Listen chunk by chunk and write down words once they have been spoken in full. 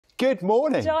Good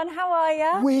morning. John, how are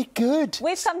you? We're good.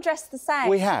 We've come dressed the same.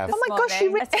 We have. Oh my gosh,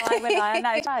 you really... I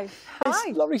know.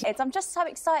 Hi. Lovely. I'm just so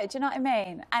excited, do you know what I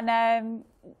mean? And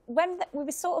when we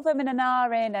were sort of an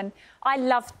hour in, and I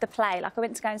loved the play. Like, I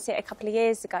went to go and see it a couple of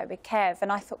years ago with Kev,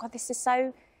 and I thought, God, this is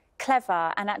so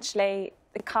clever. And actually,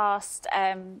 the cast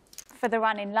for the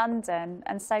run in London.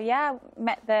 And so, yeah,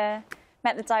 met the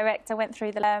director, went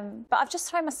through the... but I've just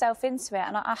thrown myself into it,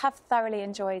 and I have thoroughly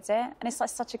enjoyed it. And it's like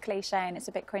such a cliche and it's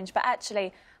a bit cringe. But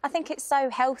actually, I think it's so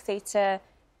healthy to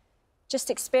just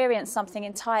experience something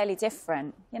entirely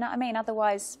different. You know what I mean?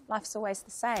 Otherwise, life's always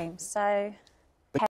the same. So...